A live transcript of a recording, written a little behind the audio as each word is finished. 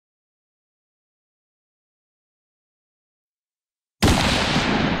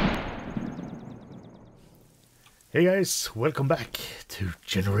Hey guys, welcome back to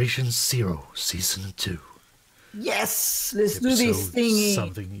Generation Zero, Season 2. Yes, let's do Episode this thingy.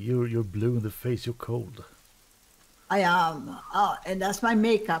 something. You're blue in the face, you're cold. I am. Oh, and that's my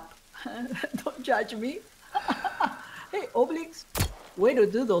makeup. Don't judge me. Hey, Oblyx, way to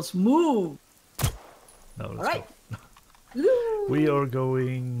do those moves. No, let's All right. go. We are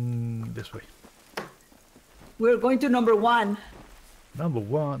going this way. We're going to number 1. Number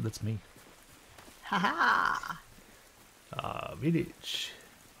 1, that's me. Haha. Village.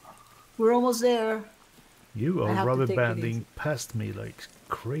 We're almost there. You I are have to rubber take it banding easy. past me like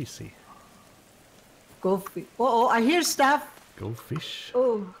crazy. Go. Oh, I hear stuff. Go fish.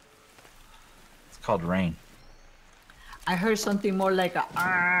 Oh, It's called rain. I heard something more like a.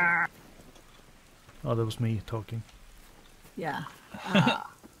 "Arr." Oh, that was me talking. Yeah.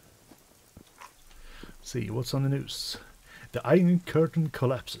 See, what's on the news? The Iron Curtain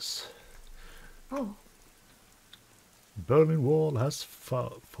collapses. Oh, Berlin Wall has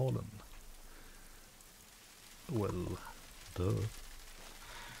fallen. Well, duh.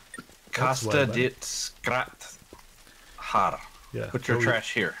 That's why, Costa man. dit skrat har. Yeah, Put your throw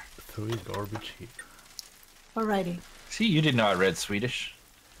trash here. Throw your garbage here. alrighty. See, you didn't know I read Swedish.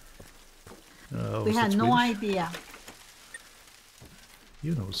 Oh, We is had that no Swedish? idea.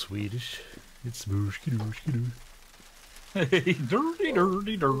 You know Swedish. It's Mirrusky, Mirrusky, Dirty,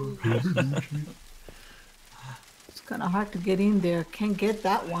 dirty, dirty. It's kind of hard to get in there. Can't get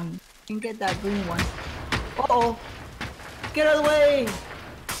that one. Can't get that green one. Uh-oh. Get out of the way.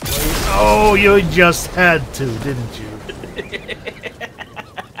 Oh, you just had to, didn't you?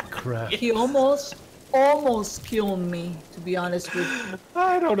 Crap. He almost killed me, to be honest with you.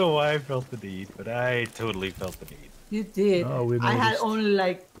 I don't know why I felt the need, but I totally felt the need. You did. Oh, we I had noticed. only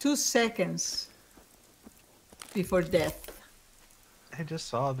like 2 seconds before death. I just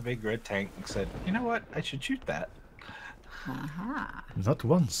saw the big red tank and said, you know what? I should shoot that. Aha. Not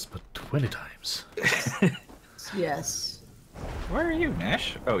once, but 20 times. Yes. Where are you,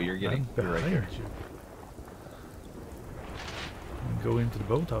 Nash? Oh, you're getting. I'm You're right behind here. you. Go into the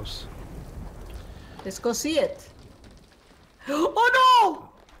boathouse. Let's go see it. Oh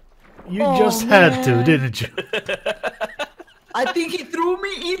You Oh, just had to, man. didn't you? no! I think he threw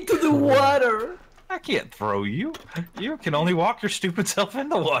me into the water. I can't throw you. You can only walk your stupid self in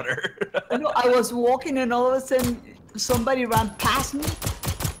the water. I know, I was walking and all of a sudden somebody ran past me.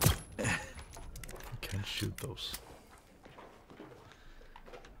 You can't shoot those.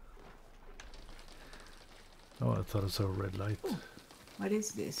 Oh, I thought I saw a red light. What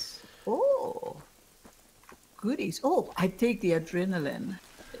is this? Oh, goodies. Oh, I take the adrenaline.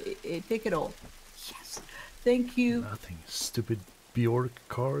 Take it all. Yes. Thank you. Nothing. Stupid Bjork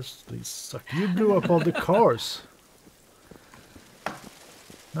cars. They suck. You blew up all the cars.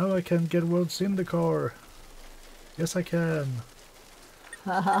 Now I can get what's in the car. Yes, I can.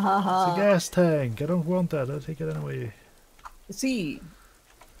 Ha ha ha It's a ha. gas tank. I don't want that. I'll take it anyway. See,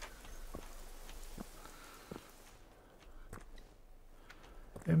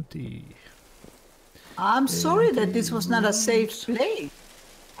 Empty. I'm sorry that this was not a safe place.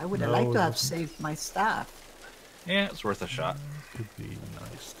 I would have No, liked it to have wasn't. saved my stuff. Yeah, it's worth a shot. Could be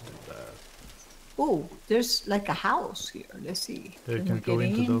nice to do that. Oh, there's like a house here. Let's see. You Can can we go get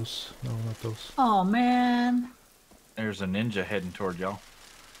into in? those. No, not those. Oh man. There's a ninja heading toward y'all.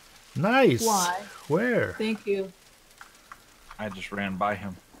 Nice. Why? Where? Thank you. I just ran by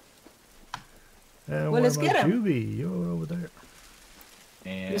him. And Well, let's get him. You be? You're over there.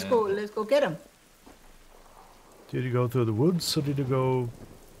 And Let's go. Let's go get him. Did you go through the woods or did you go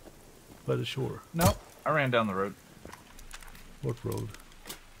by the shore? Nope, I ran down the road. What road?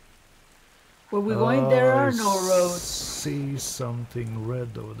 Were we going? There are no I roads. See something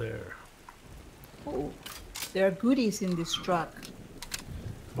red over there. Oh, there are goodies in this truck.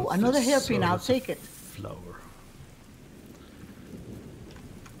 Oh, What's another this? hairpin. Oh, I'll that's a take it. Flower.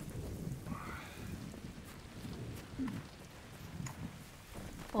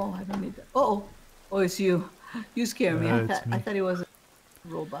 Oh, I don't need that. Oh, oh, it's you. You scare me. It's I me. thought it was a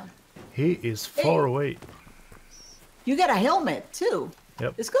robot. He is far Hey. away. You got a helmet too.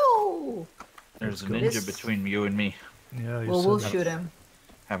 Yep. Let's go. There's a Let's go. ninja This- between you and me. Yeah, you Well, said we'll that. shoot him.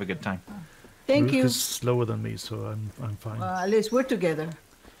 Have a good time. Thank Rook you. is slower than me, so I'm fine. At least we're together.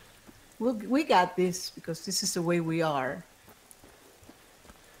 We got this because this is the way we are.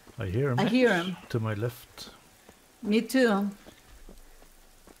 I hear him. I hear him. To my left. Me too.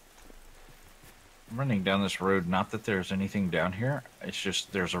 I'm running down this road. Not that there's anything down here. It's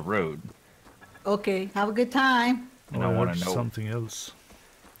just there's a road. Okay, have a good time. And Oh, I I want heard to know. something else.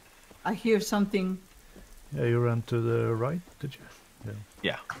 I hear something. Yeah, you ran to the right, did you? Yeah.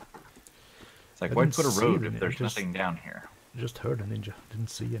 Yeah. It's like, I why didn't put a see road any, if there's nothing down here? Just heard a ninja.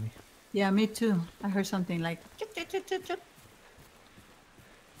 Didn't see any. Yeah, me too. I heard something like chuk, chuk, chuk, chuk, chuk.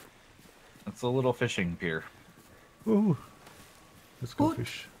 It's a little fishing pier. Ooh. Let's go Ooh.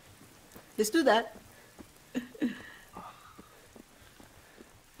 fish. Let's do that.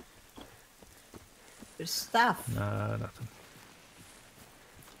 There's stuff. Nah, nothing.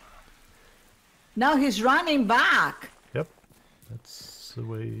 Now he's running back. Yep. That's the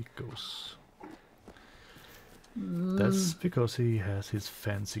way it goes. That's because he has his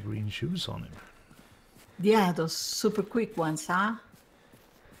fancy green shoes on him. Yeah, those super quick ones, huh?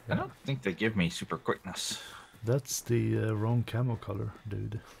 I don't think they give me super quickness. That's the wrong camo color,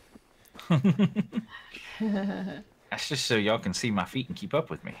 dude. That's just so y'all can see my feet and keep up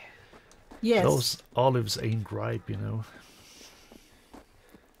with me. Yes. Those olives ain't ripe, you know.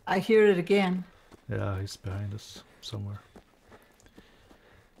 I hear it again. Yeah, he's behind us somewhere.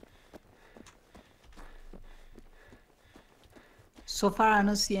 So far, I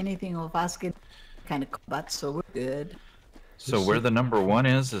don't see anything of us getting kind of combat, so we're good. So where the number 1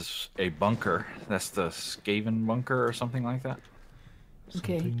 is a bunker. That's the Skaven bunker or something like that.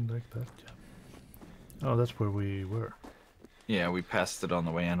 Okay. Something like that, yeah. Oh, that's where we were. Yeah, we passed it on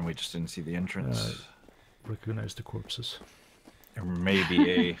the way in. We just didn't see the entrance. Recognize the corpses. Or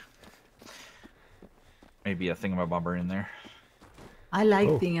maybe a thingamabobber in there. I like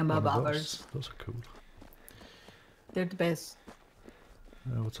one of thingamabobbers. Those are cool. They're the best.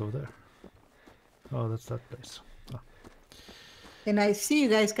 What's over there? Oh, that's that place. Oh. And I see you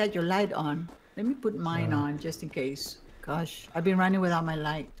guys got your light on. Let me put mine on just in case. Gosh, I've been running without my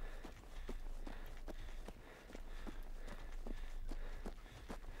light.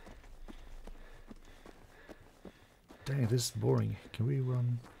 Dang, this is boring. Can we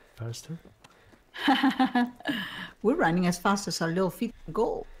run faster? We're running as fast as our little feet can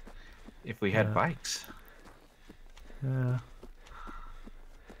go. If we had bikes. Yeah.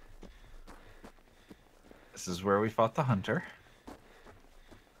 This is where we fought the hunter.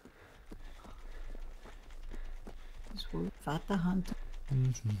 This will fight the hunter.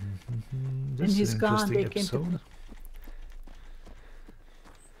 This he's is an gone, interesting they came to- episode.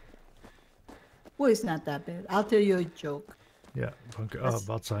 Well, it's not that bad. I'll tell you a joke. Yeah, bunker. That's-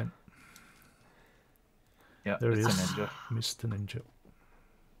 Bad sign. Yeah, There it's he a is. ninja. Mr. Ninja.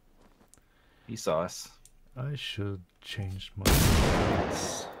 He saw us. I should change my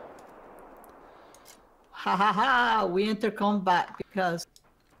lights. Ha ha ha! We enter combat because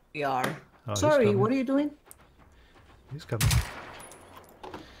we are. Oh, he's Sorry, coming. what are you doing? He's coming.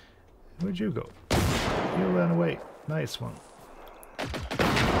 Where'd you go? You ran away. Nice one.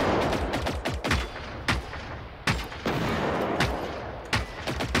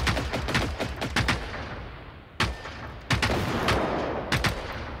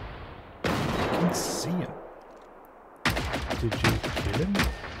 I can't see him. Did you kill him?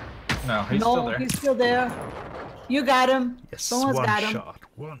 No, he's still there. He's still there. You got him. Yes, Someone's one got him. shot.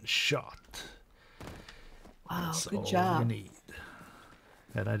 One shot. Wow, That's good all job. you need.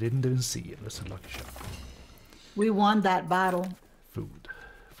 And I didn't even see him. That's a lucky shot. We won that battle. Food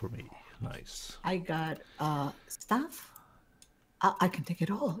for me. Nice. I got stuff. I can take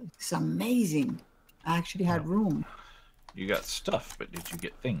it all. It's amazing. I actually had room. You got stuff, but did you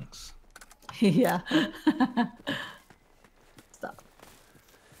get things? Yeah. Stuff.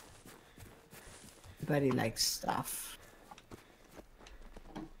 Everybody likes stuff.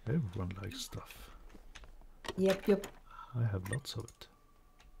 Everyone likes stuff. Yep. I have lots of it.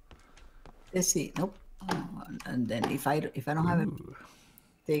 Let's see. Nope. And then if I don't have it, Ooh,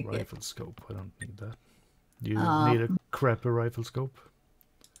 take it. rifle scope. I don't need that. You need a crappy rifle scope?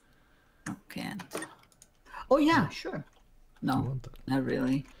 Can't. Oh yeah, sure. You No, want that? not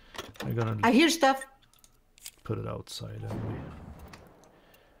really. I'm gonna I hear stuff. put it outside anyway.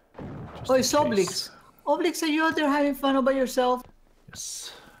 Just Oh, in it's case. Oblyx. Oblyx, are you out there having fun all by yourself?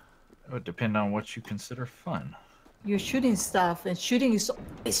 Yes. It would depend on what you consider fun. You're shooting stuff, and shooting is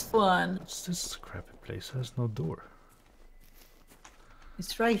always fun. What's this crappy place? There's no door.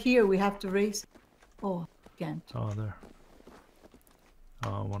 It's right here. We have to raise. Oh, can't. Oh, there.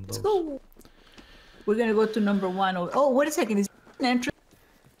 Oh, one of Let's those. go. We're gonna go to number 1. Oh, wait a second. Is an entrance?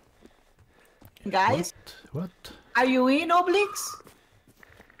 Guys, What? are you in, Oblyx?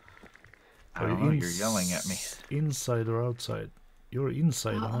 I don't know, you're yelling at me. Inside or outside? You're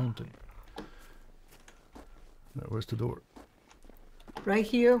inside the mountain. Where's the door? Right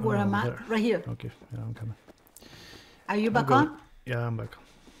here, where I'm over at. there. Right here. Okay, yeah, I'm coming. Are you back go- on? Yeah, I'm back.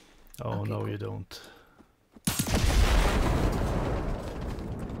 Oh, Okay, no, cool. you don't.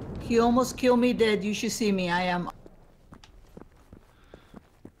 He almost killed me dead. You should see me. I am.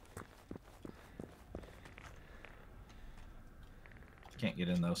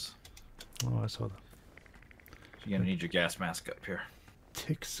 those. Oh, I saw that. You're gonna need your gas mask up here.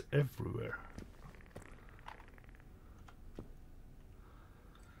 Ticks everywhere.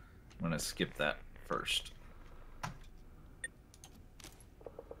 I'm gonna skip that first.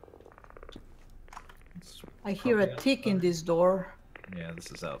 I hear a tick in this door. Yeah,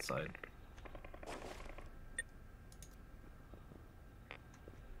 this is outside.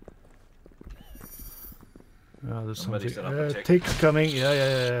 Oh, there's Somebody something. set up a tick. Tick's coming.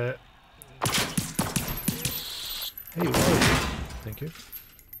 Yeah. Hey, whoa. Thank you.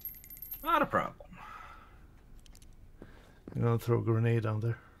 Not a problem. I'm gonna throw a grenade down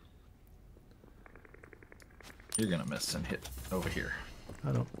there. You're gonna miss and hit over here.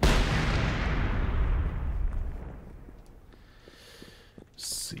 I know.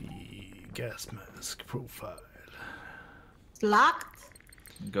 See, gas mask profile. It's locked.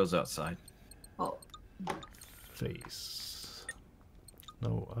 It goes outside. Oh, Face.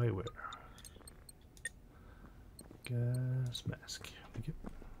 No eyewear. Gas mask. Thank you.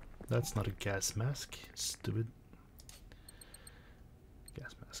 That's not a gas mask. Stupid.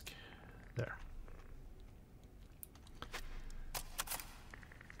 Gas mask. There.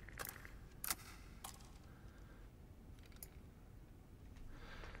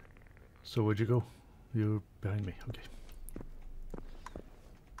 So where'd you go? You're behind me. Okay.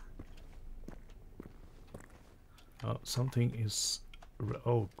 Oh, something is...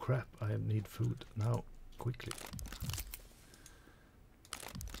 Oh, crap. I need food now. Quickly.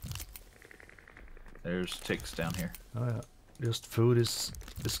 There's ticks down here. Oh, yeah. Just food is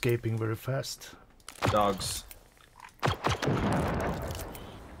escaping very fast. Dogs.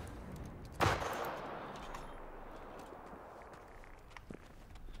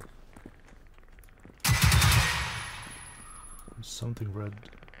 There's something red.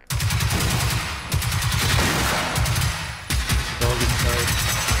 Dog inside.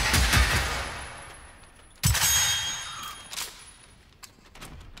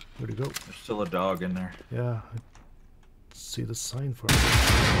 Where'd he go? There's still a dog in there. Yeah, I see the sign for it.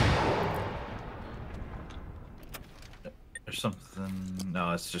 There's something.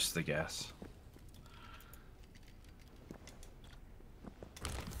 No, it's just the gas.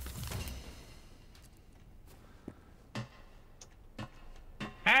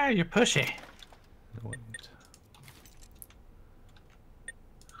 Ah, you're pushy. No, I need.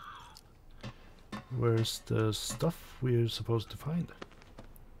 Where's the stuff we're supposed to find?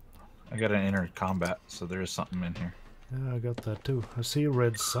 I got an inner combat, so there is something in here. Yeah, I got that too. I see a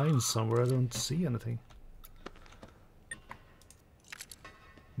red sign somewhere. I don't see anything.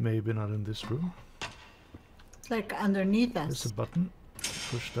 Maybe not in this room. it's like underneath There's us. a button.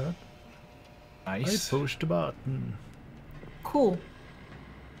 Push that. Nice. I pushed the button. Cool.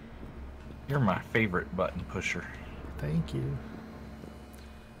 You're my favorite button pusher. Thank you.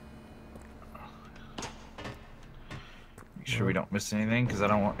 Make sure we don't miss anything, because I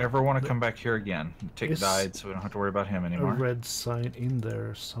don't ever want to come back here again. Tick Is died, so we don't have to worry about him A anymore. red sign in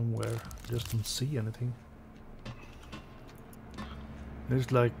there somewhere. Just don't see anything.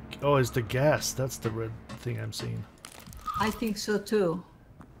 There's like... Oh, it's the gas. That's the red thing I'm seeing. I think so too.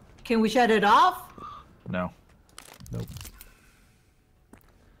 Can we shut it off? No. Nope.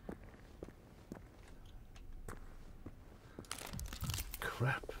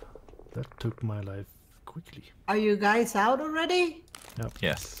 Crap. That took my life quickly. Are you guys out already?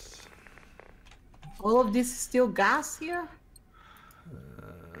 Yes. All of this is still gas here?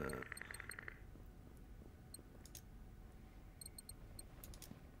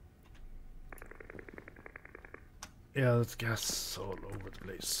 Yeah, that's gas all over the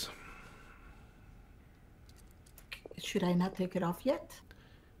place. Should I not take it off yet?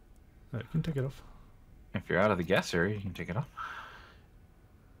 You can take it off. If you're out of the gas area, you can take it off.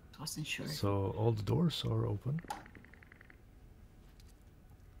 Wasn't sure. So all the doors are open.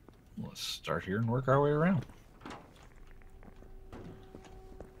 Let's start here and work our way around.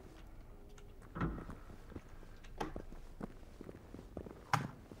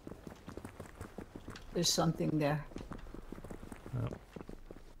 There's something there.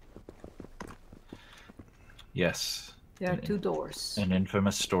 Yes. There are two doors. An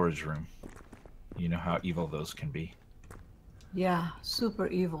infamous storage room. You know how evil those can be. Yeah, super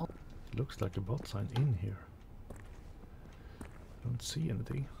evil. Looks like a bot sign in here. Don't see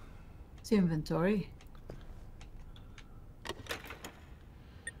anything. It's inventory.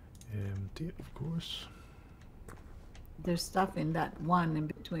 Empty, of course. There's stuff in that one in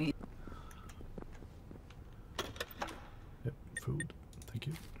between. Yep, food. Thank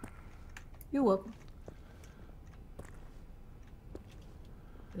you. You're welcome.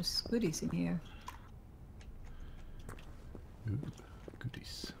 There's goodies in here. Ooh.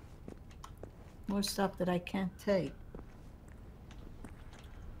 goodies. More stuff that I can't take.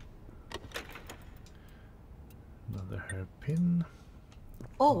 Another hairpin.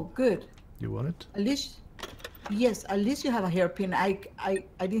 Oh, good. You want it? At least, yes, at least you have a hairpin. I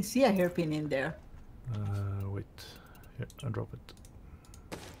didn't see a hairpin in there. Wait. Here, I'll drop it.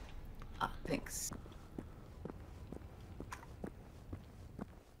 Ah, thanks.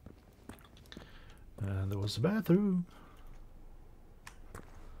 And there was a bathroom.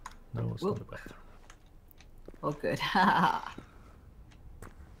 No, it's Whoop. not a bathroom. Oh, good.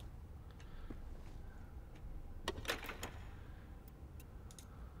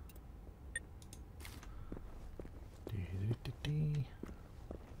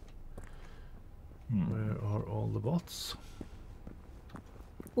 Where are all the bots?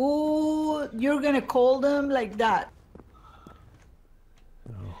 Oh, you're gonna call them like that?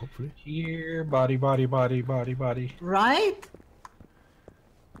 Hopefully. Here, body, body, body, body, body. Right?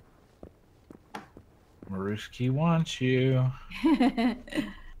 Mirrusky wants you.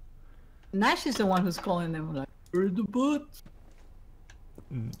 Nash is the one who's calling them like, "Where are the bots?"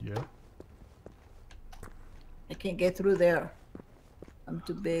 Yeah. I can't get through there. I'm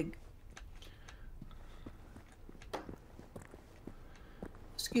too big.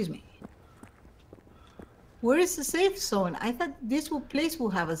 Excuse me. Where is the safe zone? I thought this place will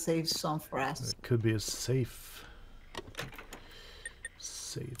have a safe zone for us. It could be a safe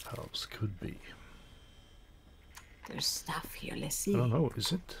house. Could be. There's stuff here. Let's I see. don't know.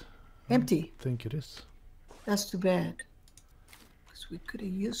 Is it? Empty. I think it is. That's too bad. Because we could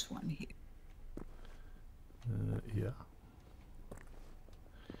have used one here. Yeah.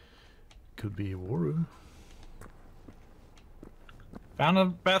 Could be a war room. Found a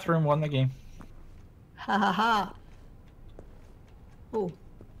bathroom, won the game. Ha ha ha. Oh.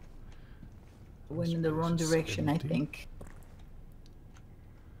 Went in the wrong place is direction, I empty. think.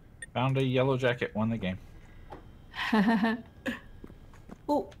 Found a yellow jacket, won the game.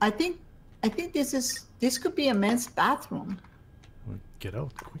 Oh, I think this could be a men's bathroom. Well, get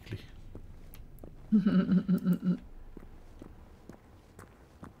out quickly.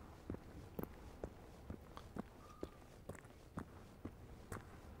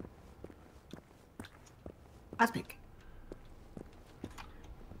 Aspik.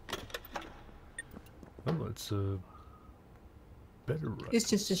 Oh, it's a better. It's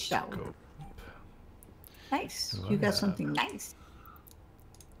just a shower. Go. Nice. Oh, You got yeah. something nice.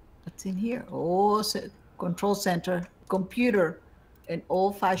 What's in here? Oh, control center, computer, an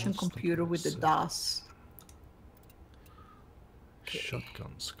old-fashioned What's the computer with the set? DOS,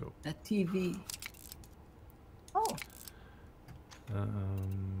 Shotgun scope. a TV. Oh,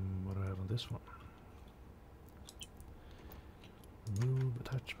 What do I have on this one? Move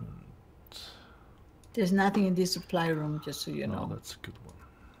attachment. there's nothing in this supply room, just so you No, know. that's a good one.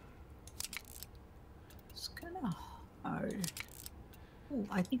 It's kind of hard. Oh,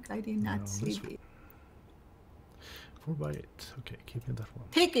 I think I did No, not this save one. it. 4x8. Okay, keeping that one.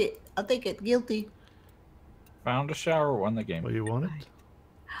 Take it. I'll take it. Guilty. Found a shower, won the game. Oh, you want it?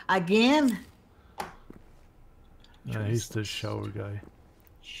 Again. He's the shower guy.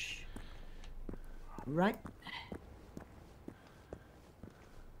 Right.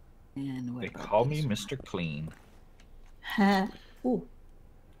 And what They about call me this Mr. Clean. one? Ooh,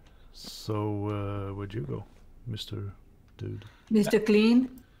 So, where'd you go, Mr. Dude? Mr. Clean.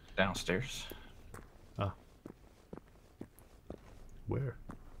 Downstairs. Ah. Where?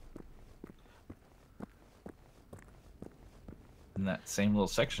 In that same little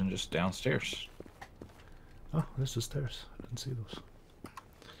section just downstairs. Oh, there's the stairs. I didn't see those.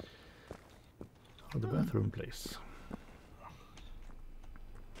 Oh, the bathroom place.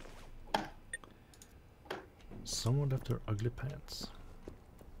 Someone left their ugly pants.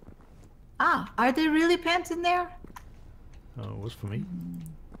 Ah, are there really pants in there? Oh, it was for me.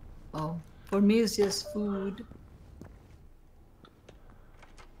 Oh, for me it's just food.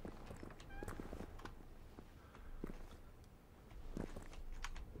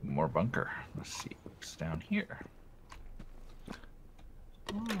 More bunker. Let's see what's down here.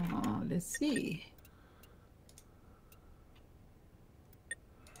 Oh, let's see.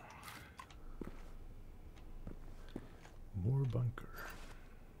 More bunker.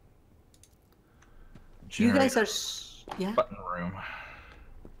 You guys Generator are, yeah, button room.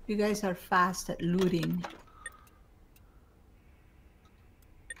 you guys are fast at looting.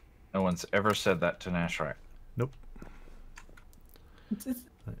 No one's ever said that to Gnashrakh. Nope. I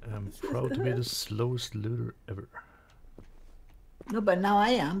am proud to be the slowest looter ever. No, but now I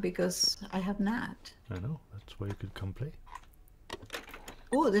am because I have not. I know. That's why you could come play.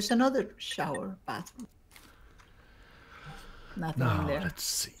 Oh, there's another shower bathroom. Nothing in Now, there. let's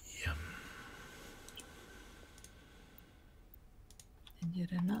see. And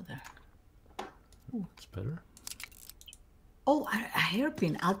yet another. It's better. Oh, a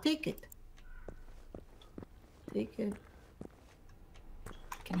hairpin. I'll take it. Take it.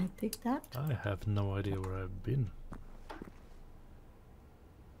 Can I take that? I have no idea where I've been.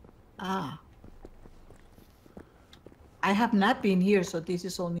 Ah. I have not been here, so this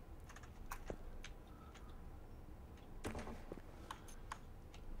is only...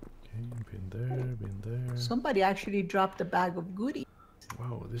 Okay, been there, been there. Somebody actually dropped a bag of goodies.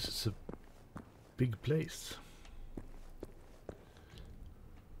 Wow, this is a big place.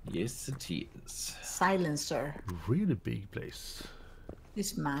 Yes, it is. Silencer. Really big place.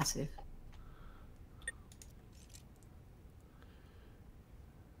 It's massive.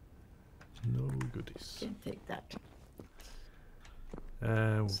 No goodies. Can't take that.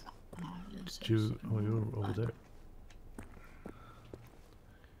 Did you? Oh, you're over there.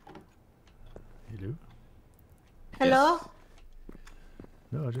 Hello? Hello?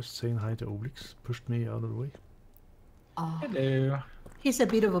 No, just saying hi to Oblyx. Pushed me out of the way. Oh, Hello. he's a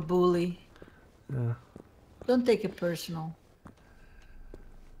bit of a bully. Yeah. Don't take it personal.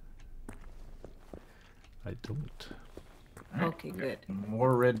 I don't. All right, Okay, good.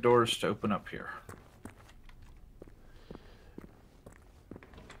 More red doors to open up here.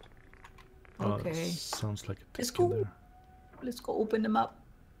 Oh, Okay. sounds like a Let's tick in go. there. Let's go open them up.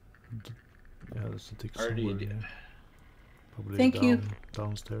 Yeah, there's a tick Already somewhere. did. Yeah. Probably Thank you.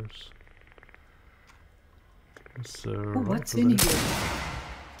 downstairs. There's a Ooh, what's rifle in there. here?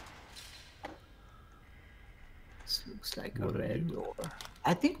 This looks like What a are red you? door.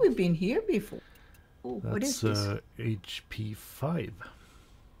 I think we've been here before. Oh, what is That's this? HP 5.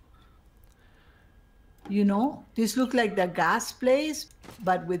 You know, this looks like the gas place,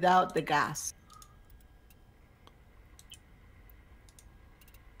 but without the gas.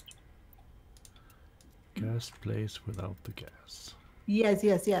 Gas place without the gas. Yes,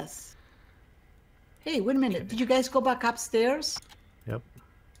 yes, yes. Hey, wait a minute. Okay. Did you guys go back upstairs? Yep.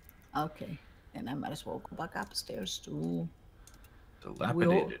 Okay. And I might as well go back upstairs too.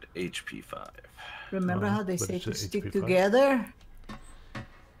 Dilapidated HP 5. Remember how they but say it's to a stick HP5? together?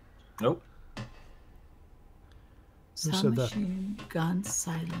 Nope. Who said that? Submachine gun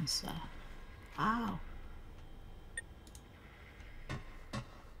silencer. Wow.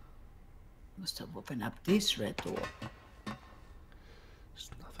 Must have opened up this red door. There's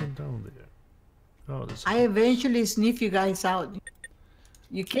nothing down there. Oh, there's I eventually sniff you guys out.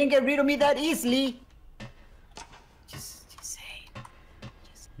 You can't get rid of me that easily. Just say.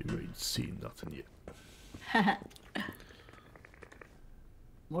 You ain't seen nothing yet.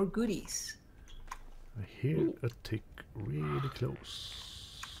 More goodies. I hear a tick really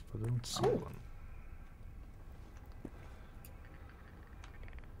close, but I don't see one.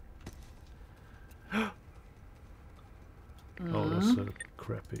 Oh, that's a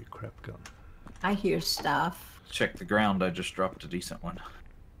crappy crap gun. I hear stuff. Check the ground. I just dropped a decent one.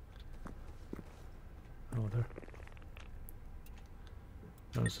 Oh, there.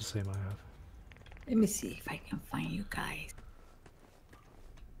 No, it's the same I have. Let me see if I can find you guys.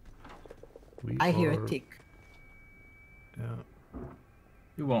 We I hear are- a tick. Yeah.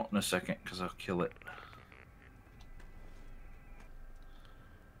 You won't in a second because I'll kill it.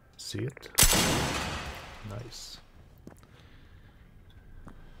 See it? Nice.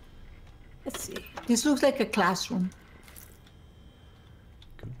 Let's see. This looks like a classroom.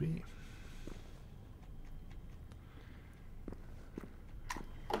 Could be.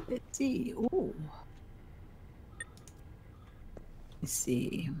 Let's see. Ooh. Let's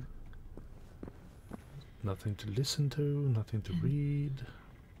see. Nothing to listen to, nothing to read.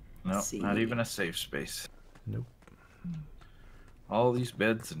 Nope, see. not even a safe space. Nope. All these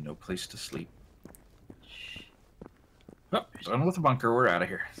beds and no place to sleep. Oh, done with the bunker. We're out of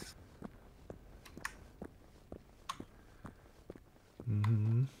here.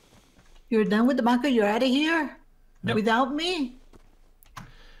 Mm-hmm. You're done with the bunker? You're out of here? Yep. Without me?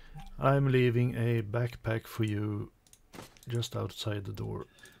 I'm leaving a backpack for you just outside the door.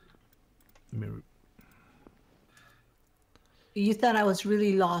 Mirror. You thought I was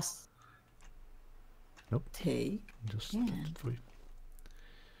really lost. Nope. Take. Just Yeah. for you.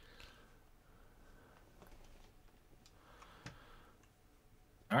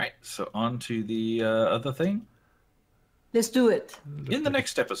 All right, so on to the other thing Let's do it. in the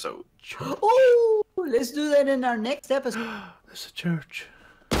next episode. Oh, let's do that in our next episode. There's a church.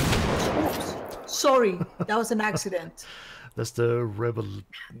 Oops. Sorry, that was an accident. That's the rebel.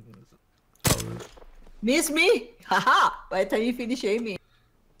 Miss me? Haha! By the time you finish aiming,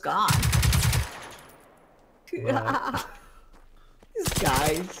 it's gone. Right.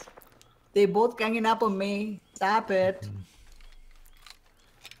 guys. They both ganging up on me. Stop it.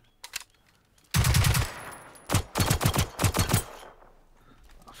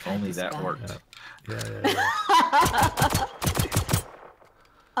 If only that bad. worked. Yeah.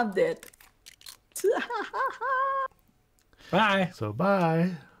 I'm dead. Bye. So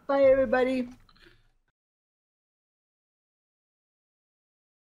bye. Bye, everybody.